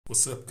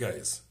What's up,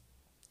 guys?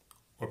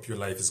 Hope your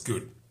life is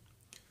good.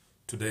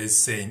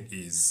 Today's saying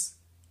is,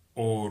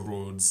 all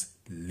roads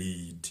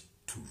lead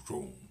to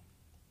Rome.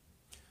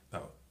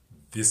 Now,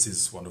 this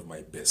is one of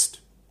my best.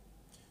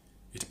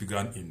 It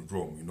began in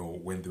Rome. You know,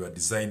 when they were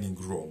designing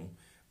Rome,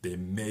 they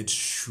made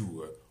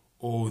sure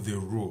all the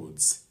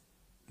roads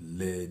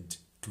led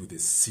to the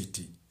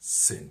city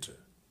center.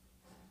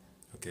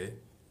 Okay?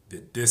 The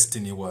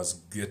destiny was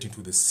getting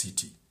to the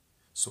city.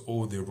 So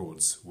all the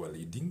roads were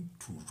leading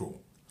to Rome.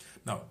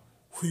 Now,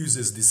 who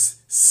uses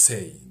this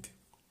saying?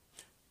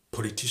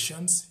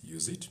 Politicians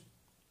use it.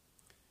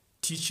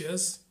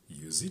 Teachers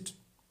use it.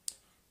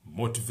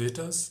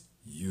 Motivators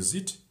use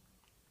it.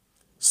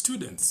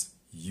 Students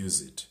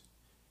use it.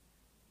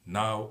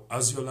 Now,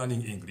 as you're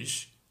learning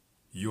English,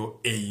 your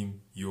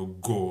aim, your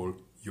goal,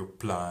 your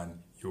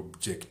plan, your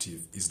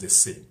objective is the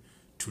same: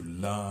 to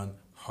learn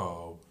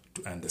how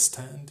to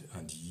understand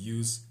and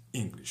use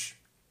English.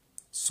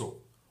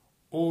 So,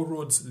 all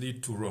roads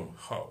lead to Rome.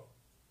 How?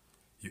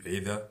 You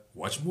either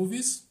watch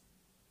movies,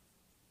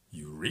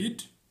 you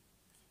read,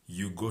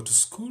 you go to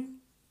school,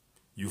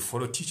 you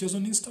follow teachers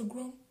on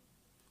Instagram.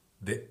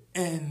 The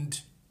end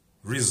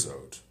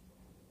result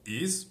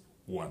is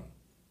one: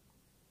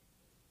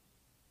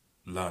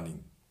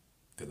 learning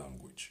the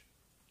language.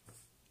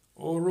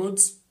 All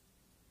roads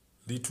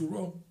lead to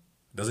Rome.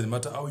 Doesn't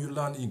matter how you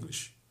learn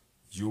English,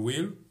 you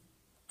will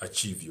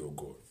achieve your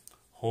goal.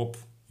 Hope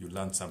you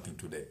learned something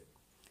today.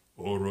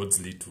 All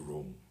roads lead to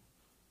Rome.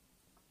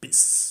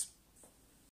 Peace.